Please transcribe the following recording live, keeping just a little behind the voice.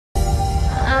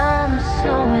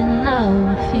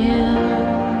love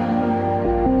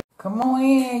you. Come on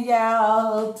in,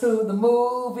 y'all, to the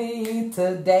movie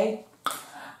today.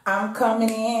 I'm coming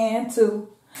in too.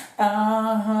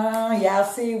 Y'all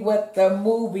see what the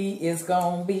movie is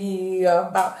gonna be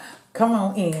about. Come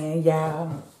on in,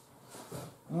 y'all.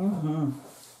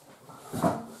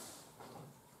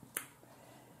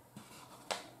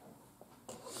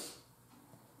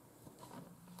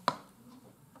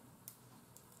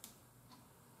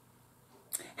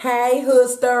 Hey,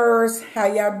 hoodsters, how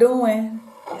y'all doing?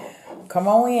 Come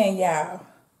on in, y'all.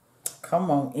 Come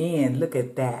on in. Look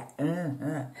at that.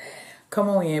 Come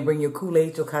on in. Bring your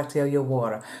Kool-Aid, your cocktail, your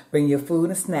water. Bring your food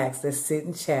and snacks. Let's sit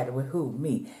and chat with who?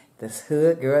 Me. This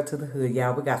hood girl to the hood,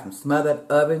 y'all. We got some smothered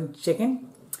oven chicken.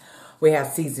 We have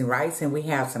seasoned rice, and we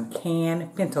have some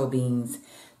canned pinto beans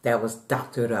that was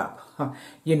doctored up.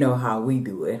 You know how we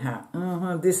do it,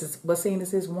 huh? This is, what scene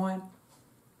is this one?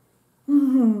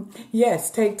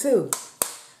 Yes, take two.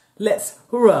 Let's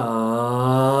roll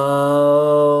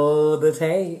the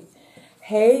tape.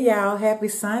 Hey, y'all. Happy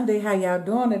Sunday. How y'all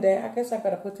doing today? I guess I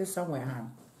better put this somewhere, huh?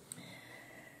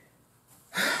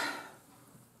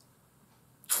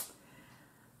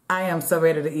 I am so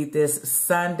ready to eat this.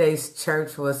 Sunday's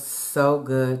church was so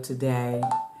good today.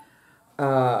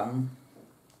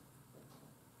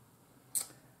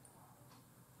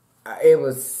 It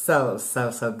was so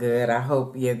good. I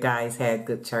hope you guys had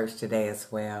good church today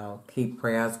as well. Keep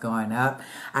prayers going up.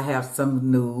 I have some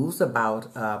news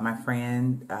about my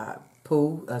friend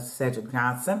Cedric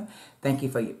Johnson. Thank you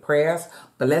for your prayers.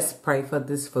 But let's pray for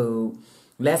this food.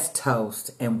 Let's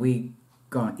toast, and we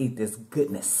gonna eat this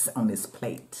goodness on this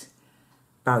plate.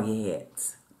 Bow your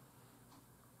heads.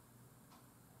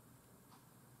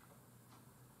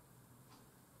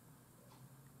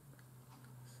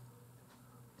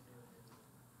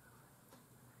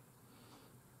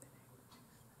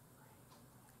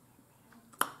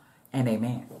 And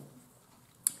amen.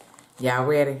 Y'all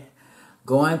ready?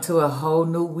 Going to a whole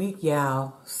new week,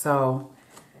 y'all. So,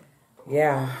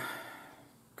 yeah.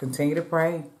 Continue to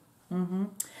pray.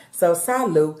 So,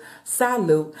 salute.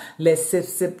 Salute. Let's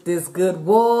sip this good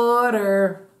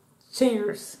water.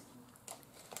 Cheers.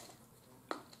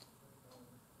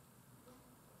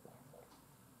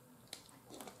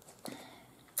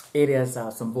 It is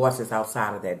some voices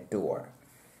outside of that door.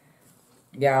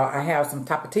 Y'all, I have some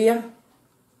tapatía.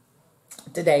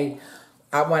 Today,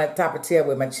 I wanted tapatía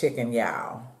with my chicken,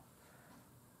 y'all.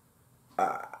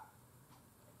 I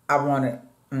wanted,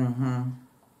 I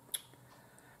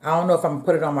don't know if I'm going to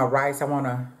put it on my rice. I want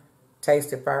to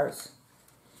taste it first.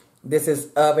 This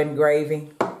is oven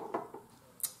gravy.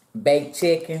 Baked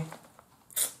chicken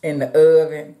in the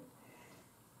oven.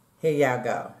 Here y'all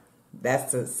go.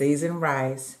 That's the seasoned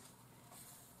rice.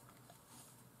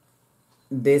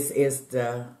 This is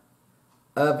the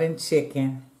oven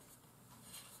chicken.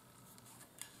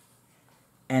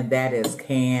 And that is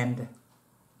canned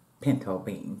pinto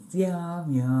beans.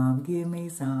 Yum, yum, give me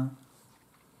some.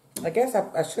 I guess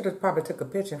I should have probably took a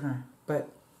picture, huh? But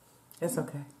it's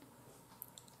okay.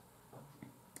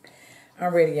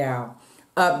 I'm ready, y'all.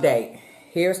 Update.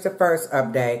 Here's the first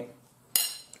update.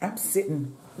 I'm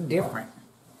sitting different.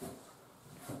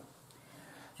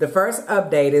 The first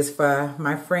update is for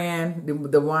my friend,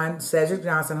 the one, Cedric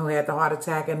Johnson, who had the heart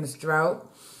attack and the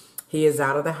stroke. He is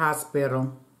out of the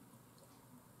hospital.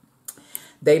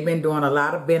 They've been doing a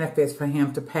lot of benefits for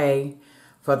him to pay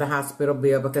for the hospital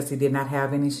bill because he did not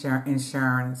have any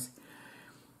insurance.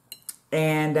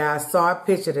 And I saw a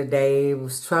picture today. It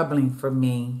was troubling for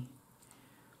me.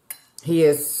 He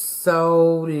is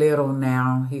so little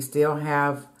now. He still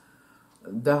have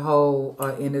the hole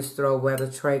in his throat where the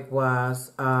trach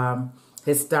was.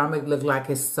 His stomach looked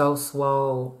like it's so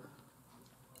swole.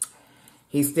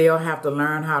 He still have to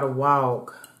learn how to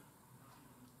walk.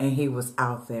 And he was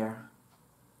out there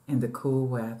in the cool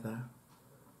weather.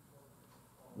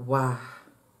 Why?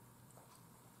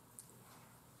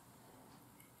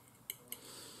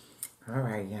 All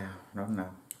right, y'all. I don't know.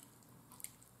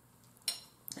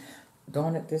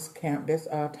 Doing it this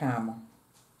timer.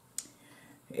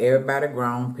 Everybody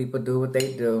grown. People do what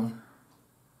they do.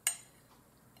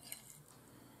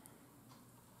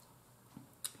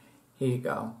 Here you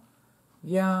go.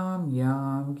 Yum,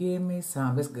 yum. Give me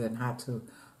some. It's good and hot too.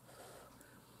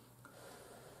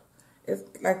 It's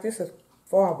like this is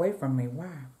far away from me.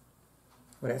 Why?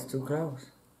 Well, that's too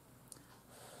close.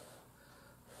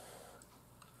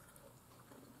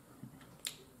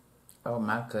 Oh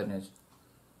my goodness.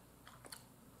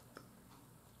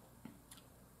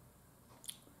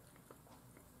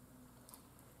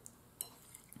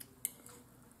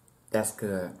 That's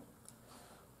good.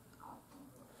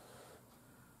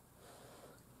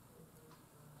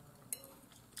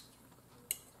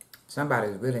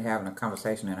 Somebody's really having a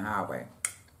conversation in the hallway.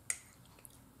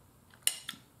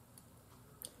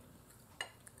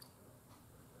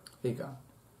 Here you go.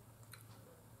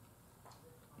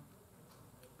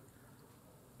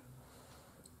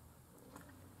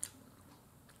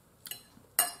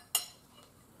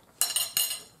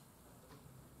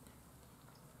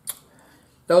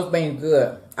 Those beans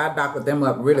good. I doctored them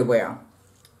up really well.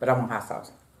 But I want hot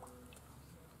sauce.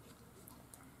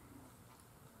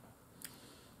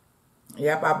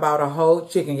 Yep, I bought a whole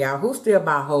chicken, y'all. Who still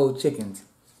buy whole chickens?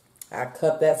 I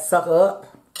cut that sucker up.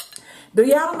 Do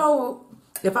y'all know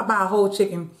if I buy a whole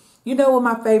chicken, you know what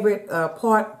my favorite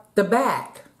part? The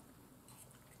back.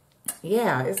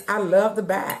 Yeah, I love the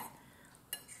back.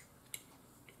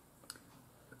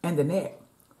 And the neck.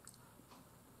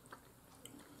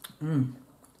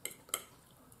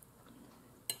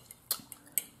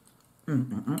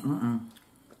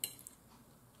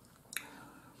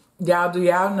 Y'all, do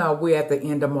y'all know we're at the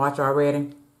end of March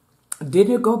already?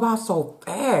 Didn't it go by so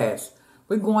fast?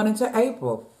 We're going into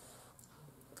April.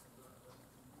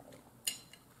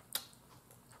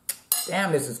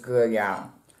 Damn, this is good, y'all.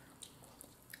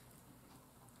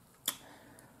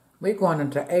 We're going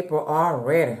into April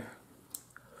already.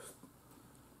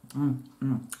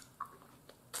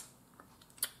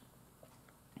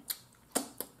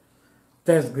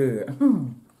 That's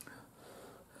good.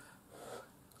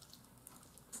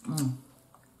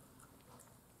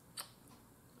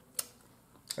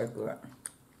 That's good.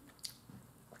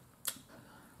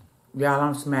 Y'all,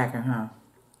 I'm smacking, huh?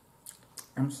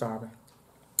 I'm sorry.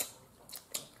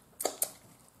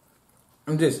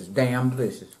 And this is damn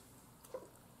delicious.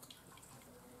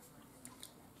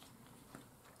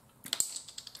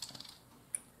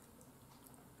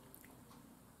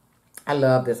 I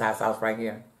love this hot sauce right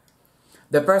here.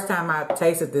 The first time I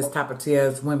tasted this type of tea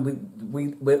is when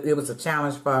it was a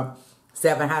challenge for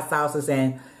 7 hot sauces,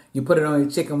 and you put it on your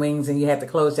chicken wings and you had to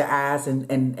close your eyes and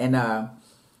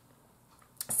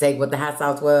say what the hot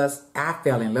sauce was. I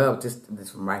fell in love with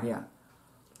this one right here.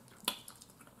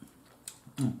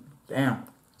 Damn.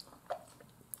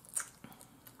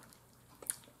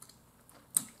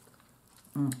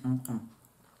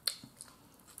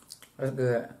 That's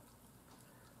good.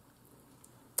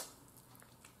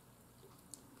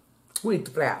 We eat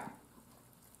the flap.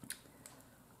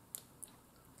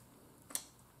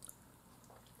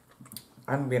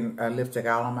 I've been lipstick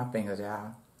all on my fingers,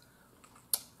 y'all.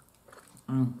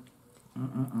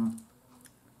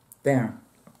 Damn.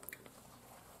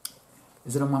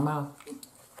 Is it on my mouth?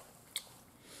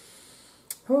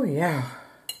 Oh, yeah.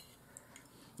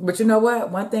 But you know what?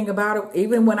 One thing about it,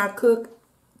 even when I cook,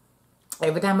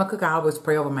 every time I cook, I always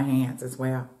pray over my hands as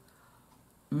well.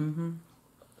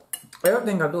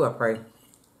 Everything I do, I pray.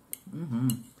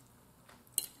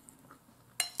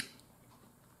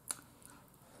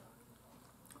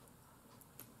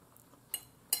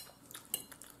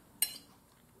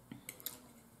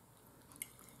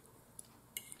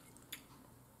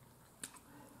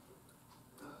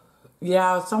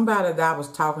 Yeah, somebody that I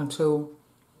was talking to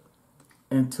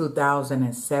in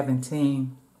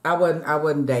 2017, I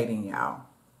wasn't dating, y'all.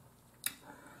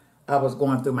 I was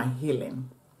going through my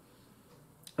healing.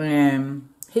 And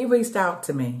he reached out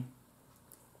to me.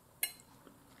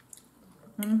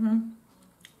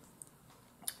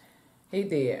 He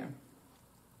did.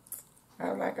 I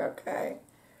was like, okay.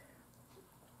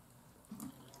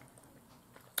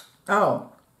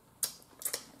 Oh,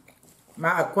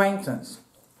 my acquaintance,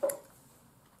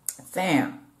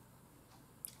 Sam.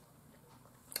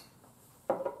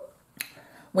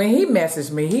 When he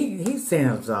messaged me, he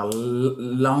sends a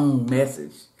long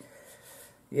message.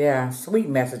 Yeah, sweet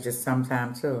messages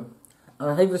sometimes too.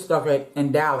 He was stuck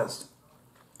in Dallas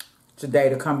today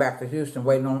to come back to Houston,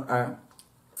 waiting on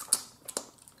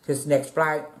his next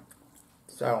flight.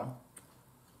 So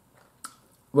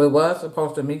we was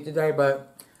supposed to meet today,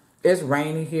 but it's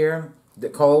rainy here. The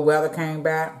cold weather came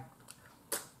back.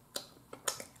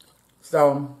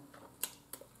 So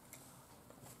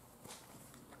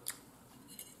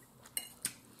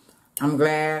I'm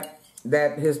glad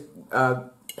that his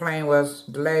plane was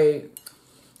delayed,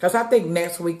 because I think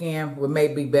next weekend may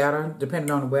be better,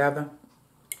 depending on the weather.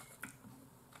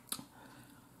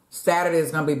 Saturday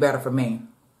is going to be better for me,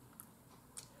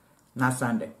 not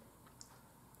Sunday.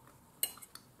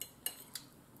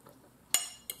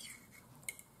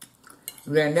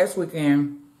 Then next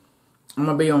weekend, I'm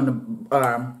going to be on the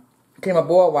Kima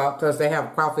Boardwalk, because they have a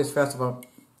crawfish festival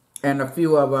and a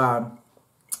few of our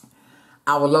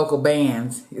local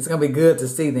bands. It's going to be good to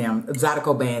see them.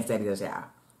 Exotico bands, that is, y'all.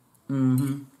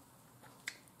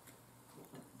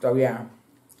 So, yeah.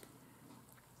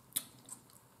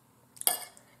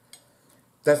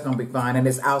 That's going to be fun. And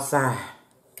it's outside.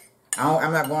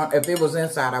 I'm not going, if it was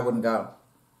inside, I wouldn't go.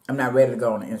 I'm not ready to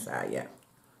go on the inside yet.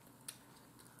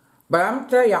 But I'm going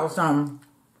to tell y'all something.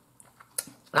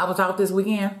 I was out this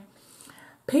weekend.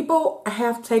 People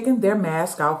have taken their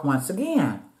mask off once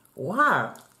again.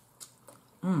 Why?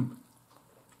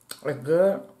 It's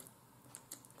good.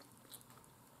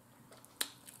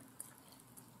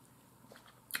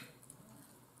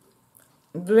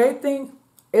 Do they think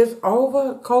it's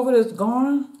over? COVID is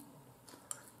gone?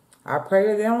 I pray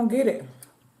that they don't get it.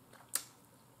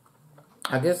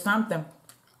 I get something.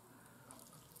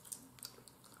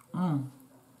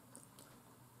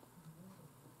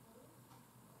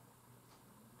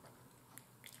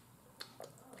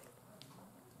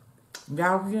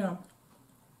 Y'all, you know.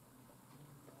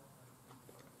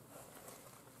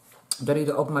 They need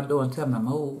to open my door and tell me to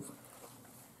move.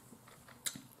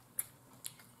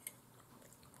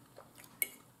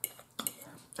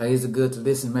 It's good to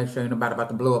listen, make sure ain't nobody about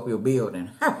to blow up your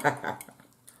building.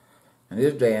 In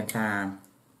this day and time.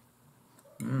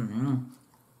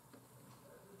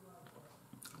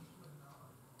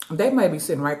 They may be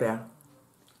sitting right there.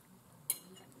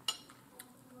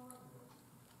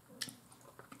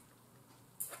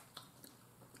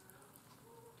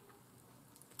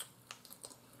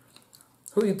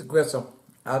 Who eat the gristle?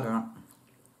 I don't.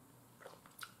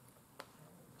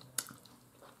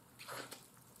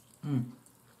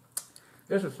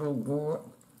 This is so good.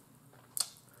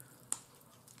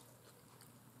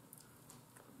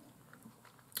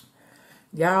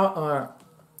 Y'all,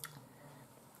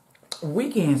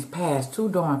 weekends pass too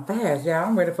darn fast. Y'all,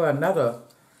 I'm ready for another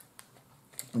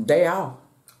day off.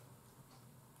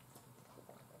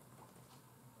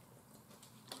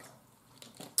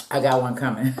 I got one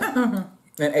coming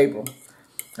in April.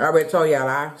 I already told y'all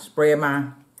I spread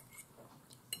my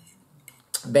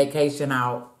vacation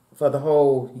out for the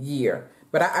whole year.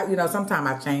 But I you know, sometimes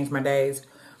I change my days.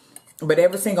 But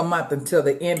every single month until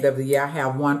the end of the year, I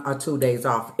have 1 or 2 days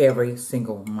off every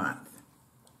single month.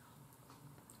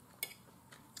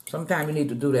 Sometimes you need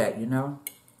to do that, you know.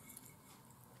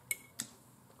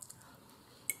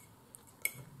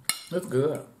 It's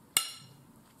good.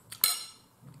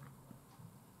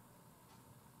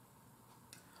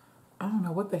 I don't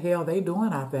know what the hell they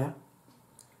doing out there.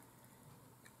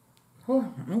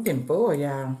 Whew, I'm getting full,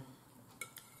 y'all.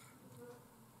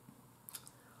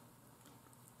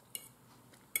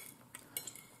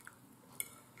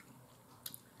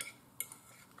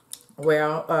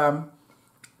 Well,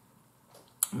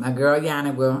 my girl Yanni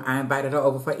I invited her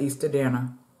over for Easter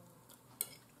dinner.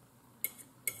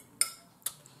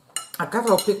 I got to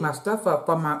go pick my stuff up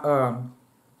for my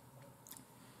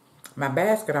my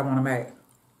basket I want to make.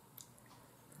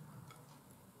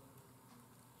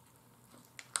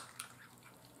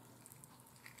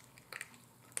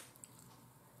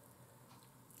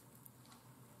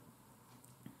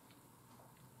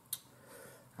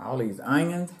 All these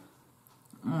onions.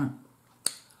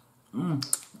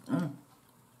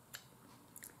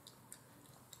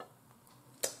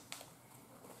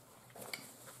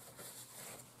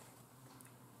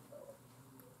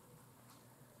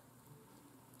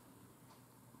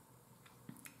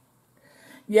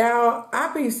 Y'all,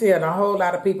 I be seeing a whole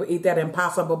lot of people eat that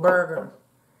Impossible Burger.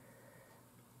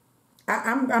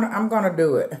 I'm gonna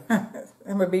do it.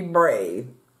 I'm gonna be brave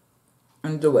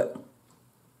and do it.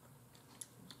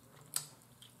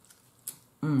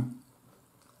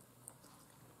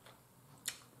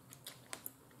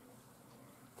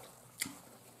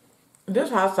 This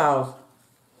hot sauce,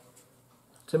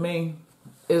 to me,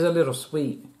 is a little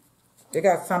sweet. It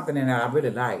got something in it I really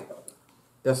like.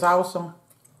 The salsa.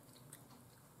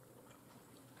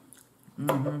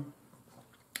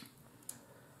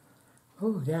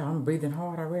 Oh, yeah, I'm breathing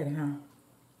hard already, huh?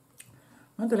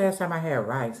 When's the last time I had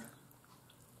rice?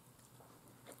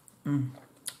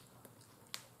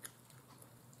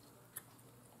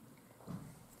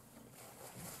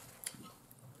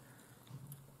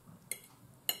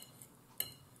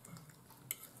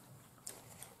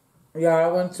 Y'all, I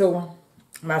went to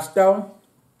my store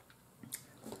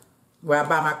where I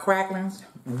buy my cracklings.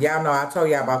 Y'all know I told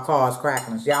y'all about Carl's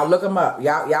cracklings. Y'all look them up.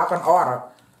 Y'all can order.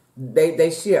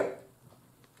 They ship.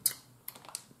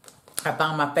 I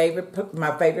found my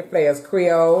favorite flavors: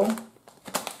 Creole,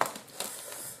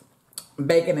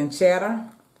 bacon and cheddar,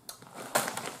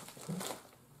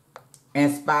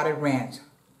 and spotted ranch.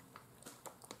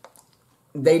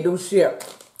 They do ship.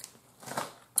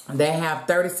 They have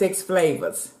 36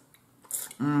 flavors.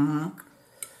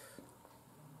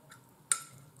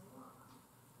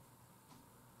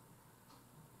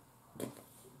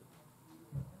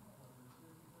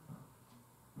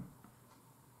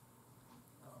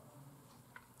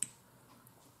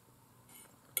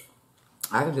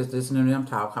 I can just listen to them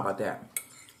talk. How about that?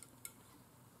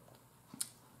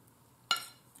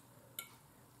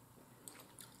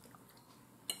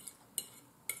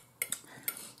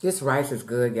 This rice is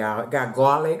good, y'all. It got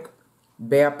garlic,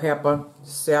 bell pepper,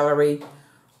 celery,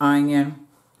 onion,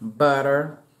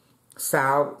 butter,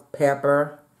 salt,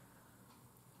 pepper,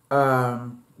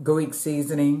 Greek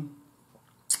seasoning,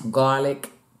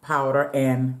 garlic powder,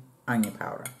 and onion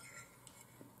powder,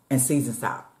 and seasoned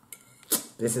salt.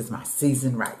 This is my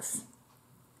seasoned rice.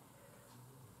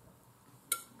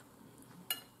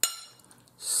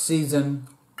 Seasoned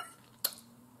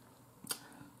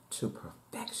to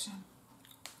perfection.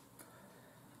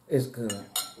 It's good.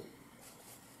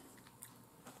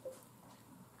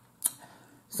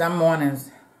 Some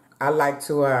mornings I like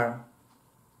to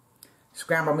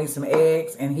scramble me some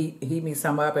eggs and heat me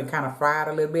some up and kind of fry it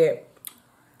a little bit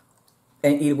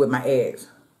and eat it with my eggs.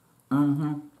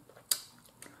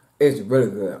 It's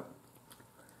really good.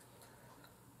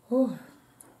 Whew.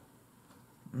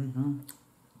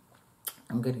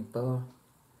 I'm getting full.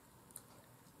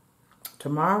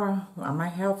 Tomorrow I might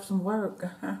have some work.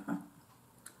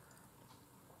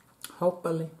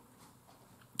 Hopefully.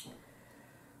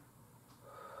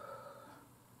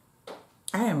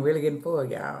 I am really getting full,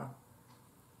 y'all.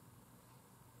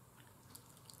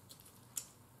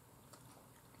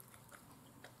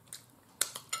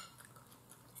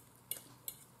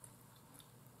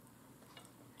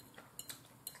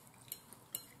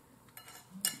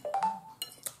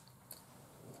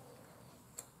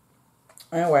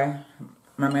 Anyway,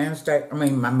 my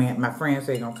friend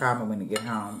said he gonna call me when he get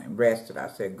home and rested. I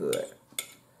said good.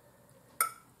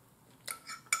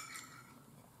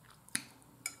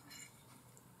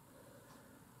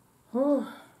 Whew.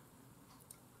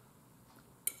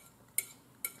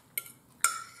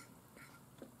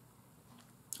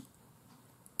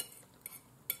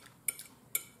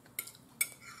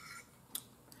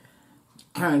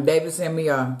 David sent me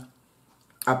a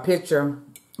picture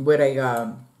with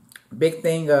a big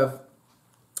thing of,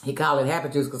 he called it happy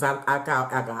juice because I call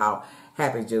alcohol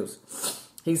happy juice.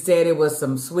 He said it was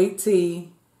some sweet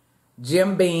tea,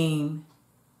 Jim Beam,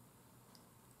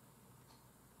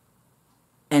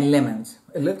 and lemons.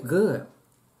 It looked good.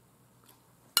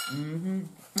 Let me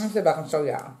see if I can show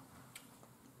y'all.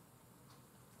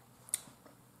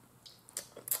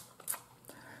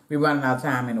 We're running out of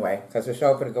time anyway because the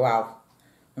show could go off.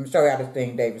 Let me show y'all this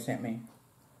thing David sent me.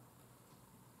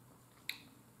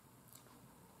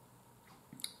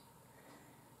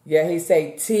 Yeah, he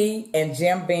say tea and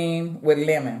Jim Beam with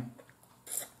lemon.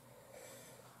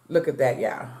 Look at that,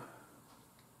 y'all.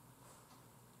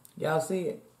 Y'all see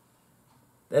it?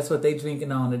 That's what they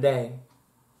drinking on today.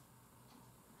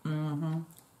 I'm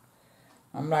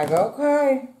like,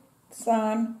 okay,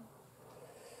 son.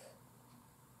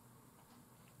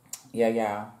 Yeah,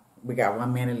 y'all. We got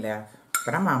 1 minute left.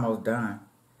 But I'm almost done.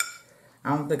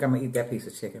 I don't think I'm going to eat that piece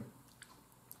of chicken.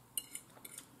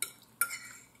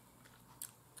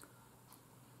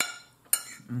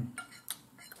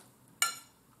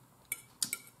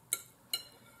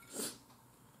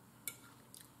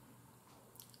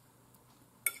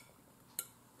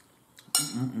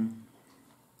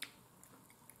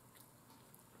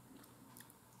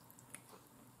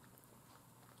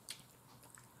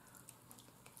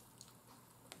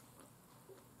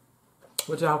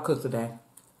 What y'all cook today?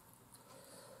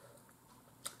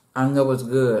 I know it's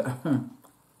good.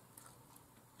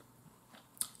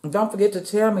 Don't forget to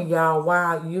tell me, y'all,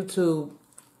 why YouTube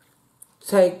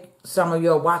take some of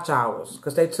your watch hours.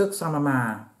 Because they took some of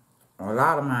mine. A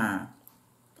lot of mine.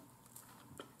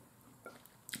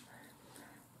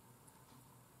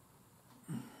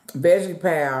 Veggie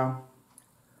Pal,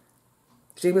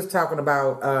 she was talking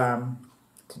about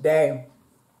today,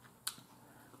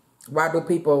 why do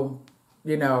people,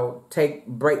 you know, take a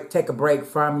break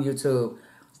from YouTube?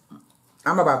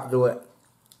 I'm about to do it.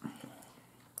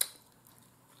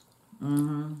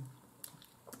 And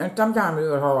sometimes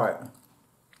it's hard.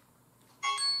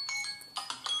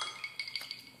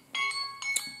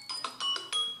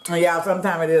 Yeah,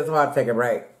 sometimes it is hard to take a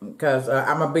break. Because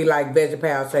I'm going to be like Veggie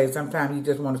Pal say, sometimes you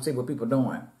just want to see what people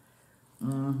doing.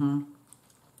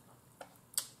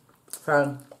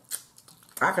 So,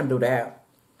 I can do that.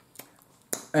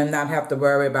 And not have to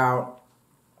worry about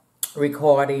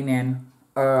recording and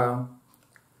all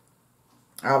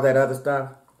that other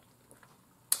stuff.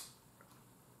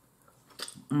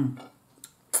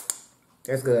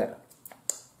 That's good.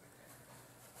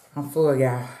 I'm full,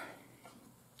 y'all.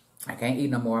 I can't eat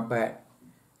no more, but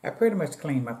I pretty much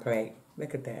cleaned my plate.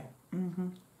 Look at that.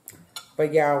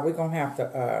 But y'all, we're going to have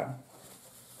to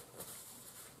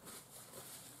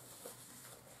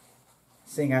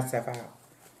sing ourselves out.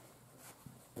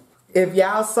 If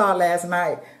y'all saw last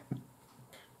night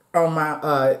on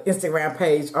my Instagram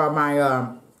page or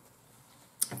my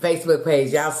Facebook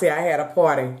page, y'all see I had a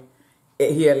party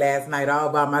here last night all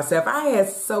by myself. I had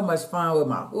so much fun with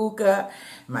my hookah,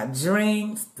 my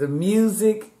drinks, the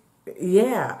music.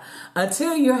 Yeah.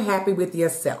 Until you're happy with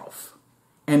yourself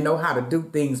and know how to do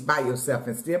things by yourself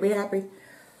and still be happy,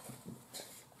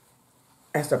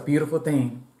 that's a beautiful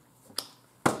thing.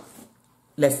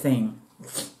 Let's sing.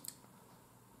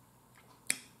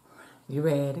 You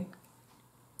ready?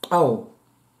 Oh,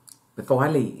 before I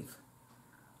leave,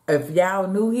 if y'all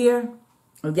new here,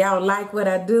 if y'all like what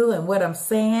I do and what I'm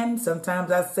saying,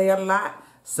 sometimes I say a lot,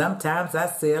 sometimes I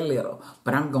say a little,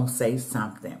 but I'm going to say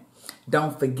something.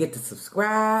 Don't forget to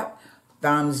subscribe,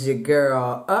 thumbs your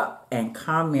girl up, and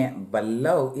comment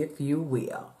below if you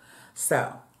will.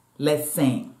 So, let's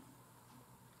sing.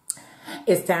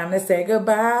 It's time to say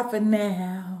goodbye for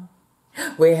now.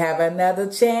 We have another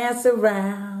chance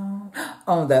around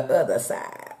on the other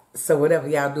side. So whatever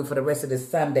y'all do for the rest of this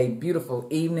Sunday, beautiful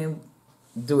evening,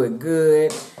 do it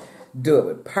good, do it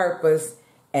with purpose,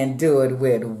 and do it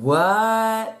with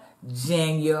what?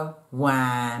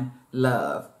 Genuine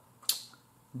love.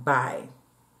 Bye.